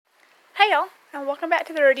Hey y'all, and welcome back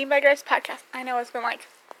to the Redeemed by Grace podcast. I know it's been like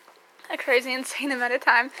a crazy, insane amount of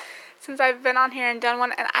time since I've been on here and done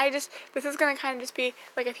one, and this is going to kind of just be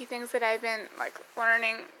like a few things that I've been like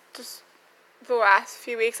learning just the last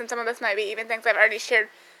few weeks, and some of this might be even things I've already shared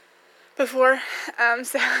before,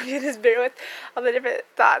 so you just bear with all the different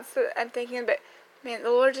thoughts that I'm thinking, but man,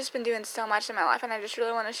 the Lord's just been doing so much in my life, and I just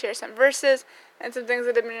really want to share some verses and some things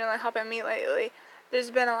that have been really helping me lately.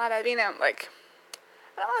 There's been a lot of, like,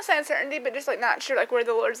 I don't want to say uncertainty, but just, not sure, where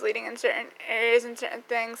the Lord's leading in certain areas and certain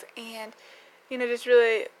things, and, just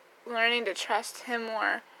really learning to trust Him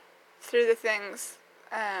more through the things,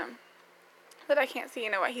 that I can't see,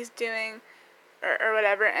 what He's doing, or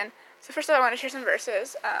whatever, and so first of all, I want to share some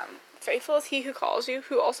verses. Faithful is He who calls you,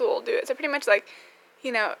 who also will do it. So pretty much, the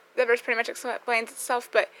verse pretty much explains itself,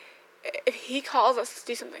 but if He calls us to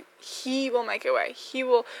do something, He will make a way.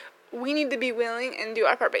 We need to be willing and do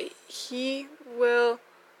our part, but He will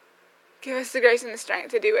give us the grace and the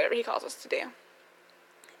strength to do whatever He calls us to do.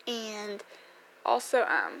 And also,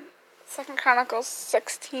 2 Chronicles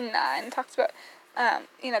 16:9 talks about,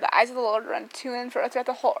 the eyes of the Lord run to and fro throughout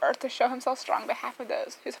the whole earth to show Himself strong on behalf of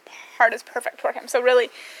those whose heart is perfect toward Him. So really,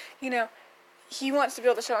 He wants to be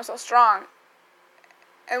able to show Himself strong,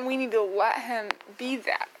 and we need to let Him be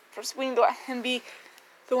that. First, we need to let Him be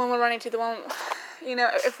the one we're running to, the one,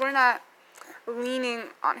 if we're not leaning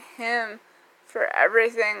on Him for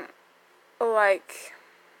everything,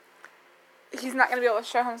 He's not going to be able to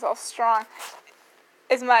show Himself strong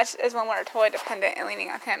as much as when we're totally dependent and leaning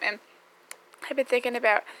on Him. And I've been thinking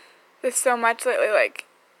about this so much lately,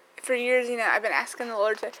 for years, I've been asking the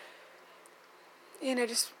Lord to,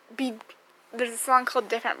 just be. There's a song called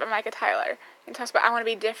Different by Micah Tyler. It talks about, I want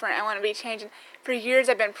to be different, I want to be changed. And for years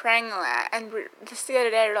I've been praying on that, and just the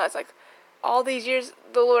other day I realized, all these years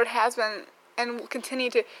the Lord has been and will continue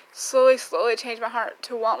to slowly change my heart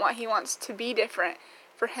to want what He wants, to be different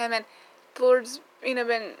for Him. And the Lord's,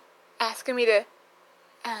 been asking me to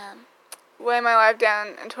lay my life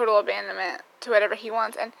down in total abandonment to whatever He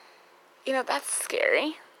wants. And, that's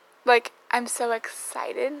scary. I'm so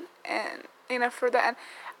excited and, for that. And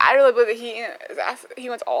I really believe that He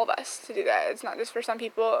wants all of us to do that. It's not just for some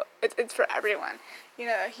people. It's for everyone. He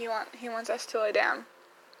wants us to lay down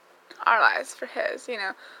our lives for His,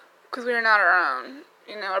 because we are not our own.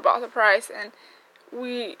 We're bought with a price, and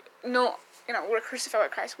we know, we're crucified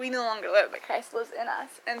with Christ. We no longer live, but Christ lives in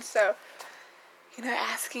us. And so,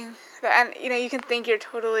 asking that, and, you can think you're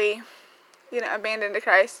totally, abandoned to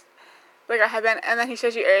Christ, like I have been, and then He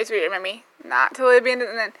shows you areas where you're maybe not totally abandoned,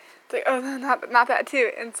 and then it's like, oh, no, not that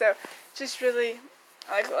too. And so, just really,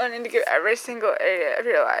 learning to give every single area of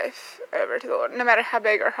your life over to the Lord, no matter how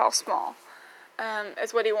big or how small,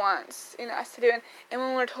 is what He wants, us to do. And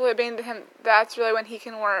when we're totally abandoned to Him, that's really when He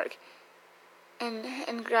can work and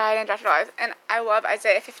guide and direct our lives. And I love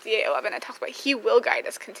Isaiah 58:11. It talks about He will guide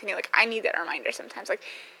us continually. I need that reminder sometimes.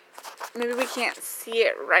 Maybe we can't see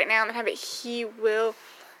it right now in the time, but He will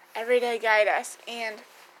every day guide us. And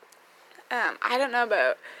I don't know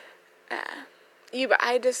about you, but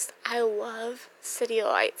I love City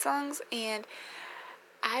Light songs, and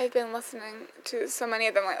I've been listening to so many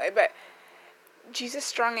of them lately, but Jesus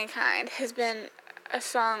Strong and Kind has been a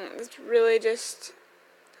song that's really just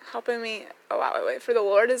helping me a lot lately. For the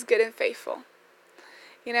Lord is good and faithful,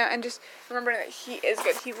 and just remembering that He is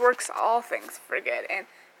good. He works all things for good, and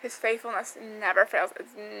His faithfulness never fails.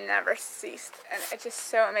 It's never ceased, and it's just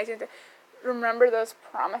so amazing to remember those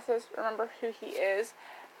promises, remember who He is.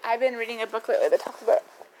 I've been reading a book lately that talks about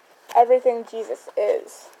everything Jesus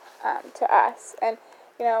is to us, and,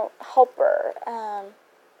 helper,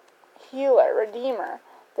 healer, redeemer.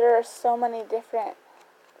 There are so many different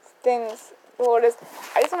things the Lord is.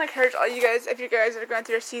 I just want to encourage all you guys, if you guys are going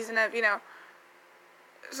through a season of,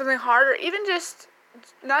 something hard, or even just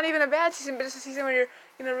not even a bad season, but just a season where you're,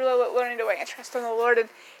 really learning to wait and trust on the Lord, and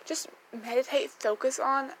just meditate, focus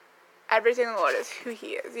on everything the Lord is, who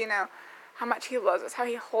He is, how much He loves us, how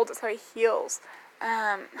He holds us, how He heals,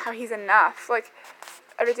 how He's enough,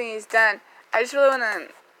 everything He's done. I just really want to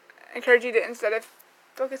encourage you to, instead of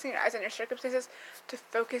focusing your eyes on your circumstances, to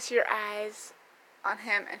focus your eyes on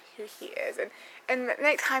Him and who He is, and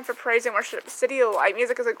make time for praise and worship. City Light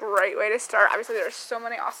music is a great way to start. Obviously, there are so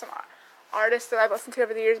many awesome artists that I've listened to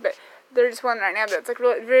over the years, but there's just one right now that's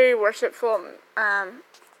really very worshipful, and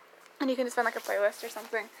you can just find a playlist or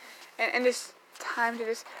something, and just time to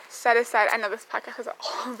just set aside. I know this podcast is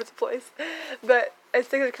all over the place, but as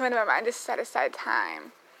things are coming to my mind, just set aside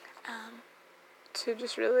time to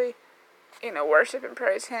just really, worship and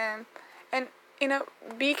praise Him, and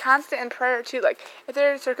be constant in prayer too. If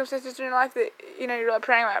there are circumstances in your life that you're really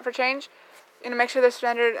praying about for change, make sure they're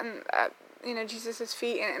surrendered and Jesus'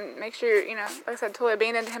 feet, and make sure like I said, totally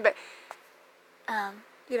abandoned to Him. But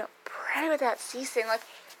pray without ceasing. Like,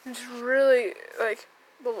 just really, like,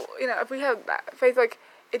 if we have that faith, like,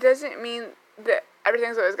 it doesn't mean that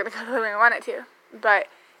everything's always going to go the way we want it to. But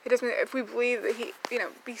it does mean that if we believe that He,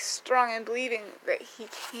 be strong in believing that He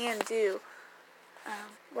can do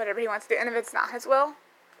whatever He wants to do. And if it's not His will,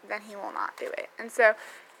 then He will not do it. And so,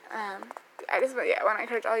 I just want to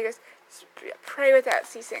encourage all you guys, pray without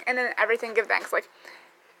ceasing. And then everything give thanks. Like,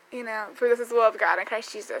 for this is the will of God in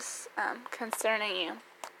Christ Jesus concerning you.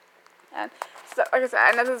 And so, like I said,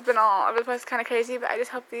 I know this has been all over the place, kind of crazy, but I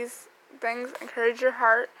just hope these things encourage your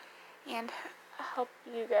heart and help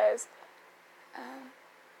you guys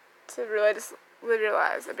to really just live your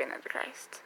lives obedient to Christ.